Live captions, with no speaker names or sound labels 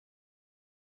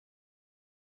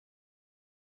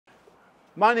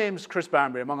My name's Chris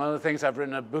Bambery. Among other things, I've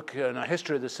written a book on a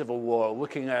history of the Civil War,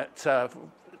 looking at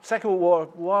Second World War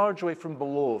largely from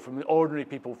below, from the ordinary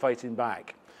people fighting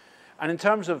back. And in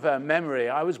terms of memory,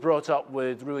 I was brought up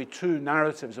with really two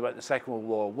narratives about the Second World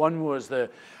War. One was the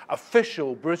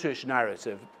official British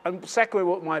narrative, and secondly,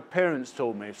 what my parents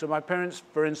told me. So my parents,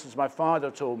 for instance, my father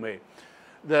told me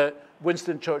that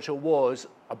Winston Churchill was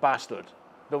a bastard,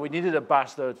 that we needed a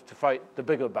bastard to fight the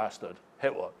bigger bastard,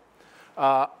 Hitler.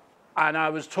 And I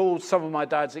was told some of my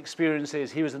dad's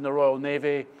experiences. He was in the Royal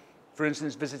Navy, for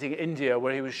instance, visiting India,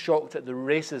 where he was shocked at the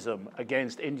racism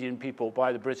against Indian people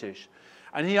by the British.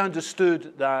 And he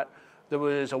understood that there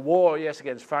was a war, yes,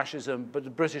 against fascism, but the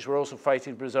British were also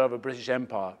fighting to preserve a British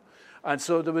empire. And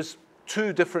so there was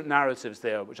two different narratives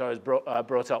there, which I was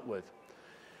brought up with.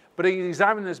 But in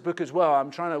examining this book as well,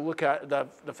 I'm trying to look at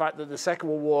the fact that the Second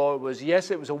World War was,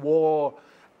 yes, it was a war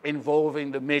involving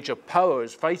the major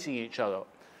powers fighting each other,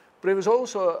 but it was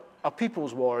also a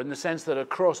people's war in the sense that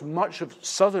across much of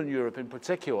Southern Europe in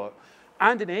particular,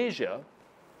 and in Asia,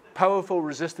 powerful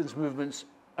resistance movements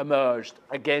emerged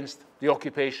against the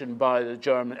occupation by the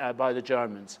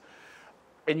Germans.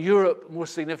 In Europe,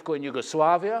 most significantly in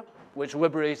Yugoslavia, which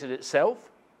liberated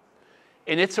itself.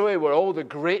 In Italy, where all the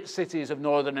great cities of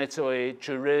northern Italy,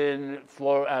 Turin,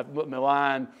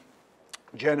 Milan,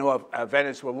 Genoa,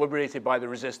 Venice, were liberated by the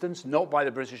resistance, not by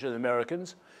the British or the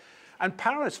Americans. And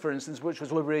Paris, for instance, which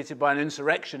was liberated by an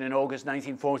insurrection in August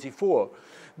 1944.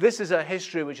 This is a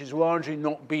history which has largely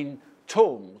not been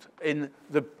told in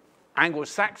the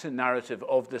Anglo-Saxon narrative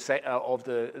of the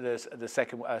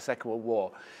Second World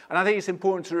War. And I think it's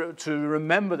important to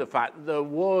remember the fact that there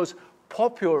was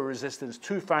popular resistance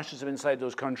to fascism inside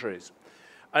those countries.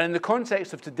 And in the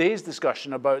context of today's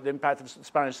discussion about the impact of the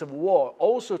Spanish Civil War,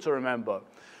 also to remember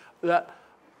that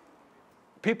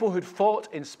people who'd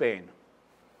fought in Spain,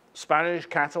 Spanish,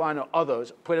 Catalan, or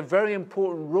others, played a very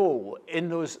important role in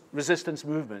those resistance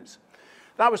movements.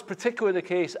 That was particularly the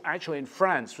case, actually, in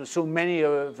France, where so many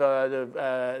of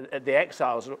the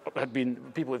exiles had been,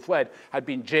 people who fled, had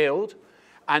been jailed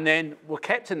and then were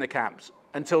kept in the camps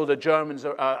until the Germans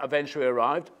eventually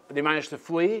arrived. They managed to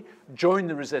flee, join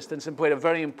the resistance, and played a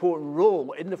very important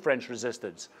role in the French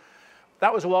resistance.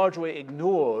 That was largely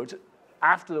ignored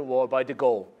after the war by de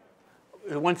Gaulle,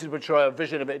 who wanted to portray a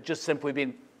vision of it just simply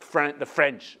being the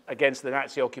French against the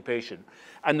Nazi occupation.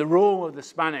 And the role of the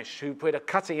Spanish, who played a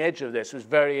cutting edge of this, was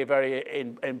very, very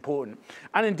important.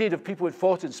 And indeed, of people who had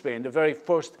fought in Spain, the very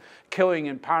first killing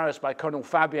in Paris by Colonel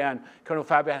Fabian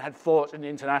had fought in the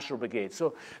International Brigade.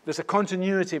 So there's a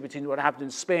continuity between what happened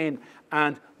in Spain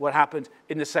and what happened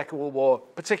in the Second World War,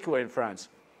 particularly in France.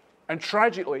 And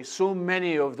tragically, so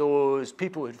many of those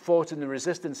people who had fought in the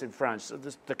resistance in France,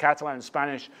 the Catalan,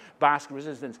 Spanish, Basque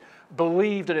resistance,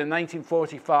 believed that in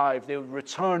 1945 they would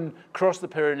return across the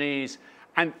Pyrenees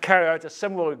and carry out a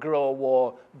similar guerrilla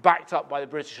war backed up by the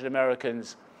British and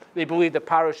Americans. They believed the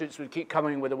parachutes would keep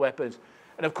coming with the weapons.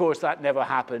 And of course, that never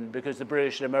happened because the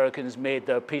British and Americans made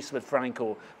their peace with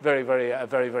Franco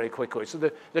very quickly. So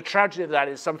the tragedy of that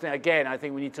is something, again, I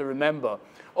think we need to remember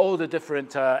all the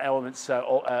different elements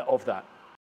of that.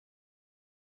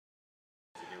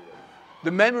 The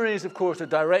memories, of course, the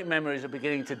direct memories are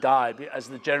beginning to die as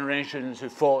the generations who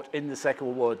fought in the Second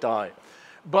World War die.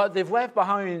 But they've left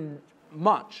behind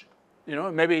much, you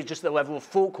know, maybe just the level of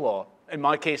folklore. In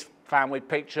my case, family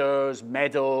pictures,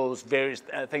 medals, various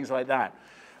things like that.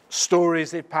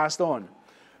 Stories they've passed on.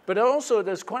 But also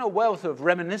there's quite a wealth of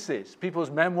reminiscences, people's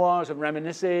memoirs and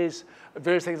reminiscences,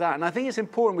 various things like that. And I think it's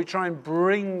important we try and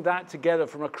bring that together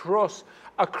from across,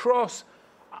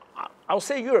 I'll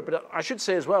say Europe, but I should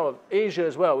say as well, Asia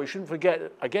as well. We shouldn't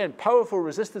forget, again, powerful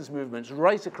resistance movements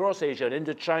right across Asia, and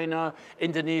Indochina,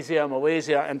 Indonesia,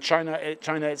 Malaysia, and China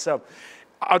itself.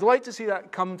 I'd like to see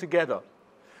that come together.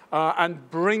 And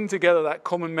bring together that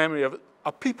common memory of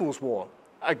a people's war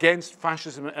against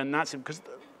fascism and Nazism. Because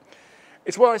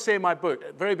it's what I say in my book. At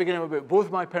the very beginning of my book, both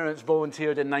my parents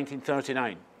volunteered in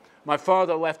 1939. My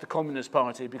father left the Communist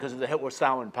Party because of the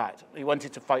Hitler-Stalin Pact. He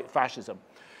wanted to fight fascism.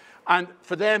 And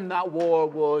for them, that war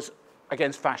was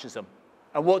against fascism.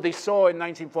 And what they saw in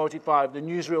 1945, the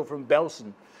newsreel from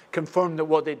Belsen confirmed that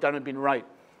what they'd done had been right.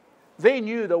 They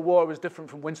knew the war was different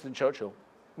from Winston Churchill.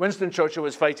 Winston Churchill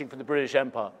was fighting for the British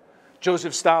Empire.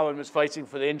 Joseph Stalin was fighting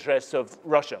for the interests of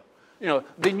Russia. You know,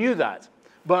 they knew that,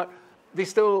 but they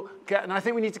still get, and I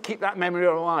think we need to keep that memory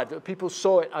alive, that people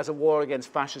saw it as a war against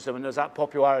fascism, and there's that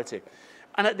popularity.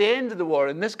 And at the end of the war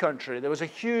in this country, there was a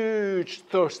huge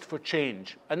thirst for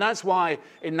change. And that's why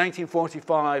in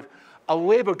 1945, a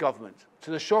Labour government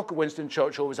to the shock of Winston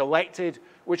Churchill, was elected,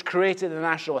 which created the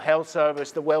National Health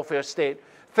Service, the welfare state,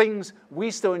 things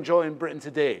we still enjoy in Britain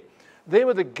today. They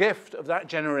were the gift of that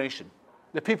generation.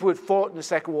 The people who had fought in the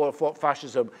Second War, fought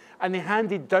fascism, and they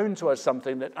handed down to us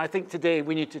something that I think today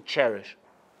we need to cherish.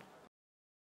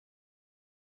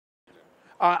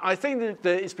 I think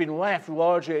that it's been left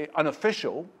largely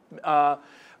unofficial,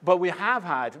 but we have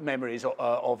had memories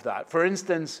of that. For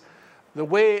instance, the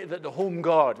way that the Home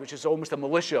Guard, which is almost a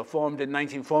militia formed in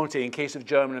 1940 in case of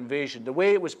German invasion, the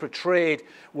way it was portrayed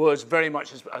was very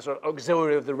much as an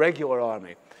auxiliary of the regular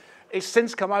army. It's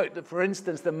since come out that, for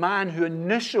instance, the man who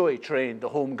initially trained the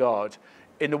Home Guard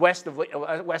in the west of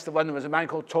London was a man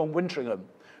called Tom Wintringham,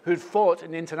 who'd fought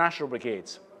in the international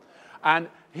brigades. And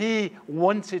he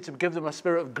wanted to give them a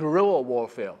spirit of guerrilla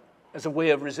warfare as a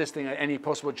way of resisting any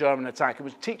possible German attack. He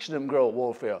was teaching them guerrilla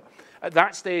warfare. At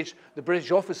that stage, the British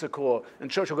Officer Corps,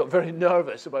 and Churchill got very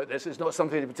nervous about this. It's not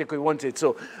something they particularly wanted,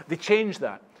 so they changed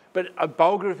that. But a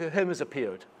biography of him has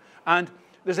appeared. And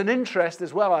there's an interest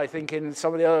as well, I think, in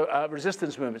some of the other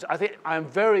resistance movements. I'm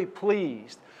very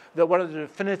pleased that one of the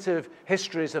definitive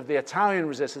histories of the Italian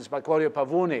resistance by Claudio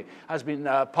Pavoni has been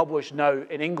published now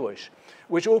in English,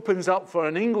 which opens up for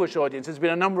an English audience. There's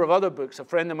been a number of other books. A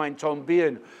friend of mine, Tom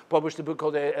Behan, published a book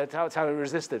called The Italian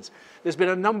Resistance. There's been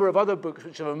a number of other books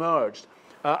which have emerged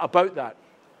about that.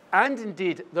 And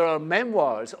indeed, there are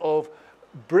memoirs of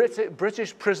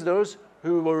British prisoners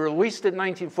who were released in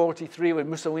 1943 when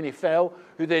Mussolini fell,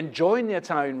 who then joined the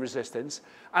Italian resistance.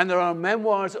 And there are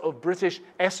memoirs of British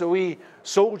SOE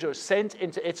soldiers sent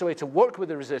into Italy to work with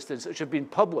the resistance, which have been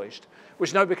published,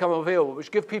 which now become available,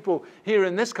 which give people here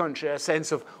in this country a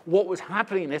sense of what was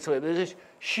happening in Italy. There's this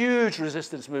huge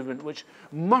resistance movement which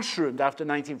mushroomed after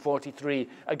 1943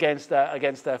 against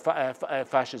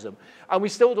fascism. And we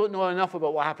still don't know enough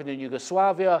about what happened in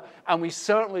Yugoslavia, and we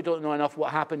certainly don't know enough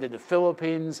what happened in the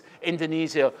Philippines,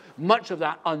 Indonesia, much of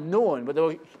that unknown, but there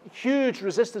were huge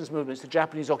resistance movements to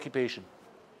Japanese occupation.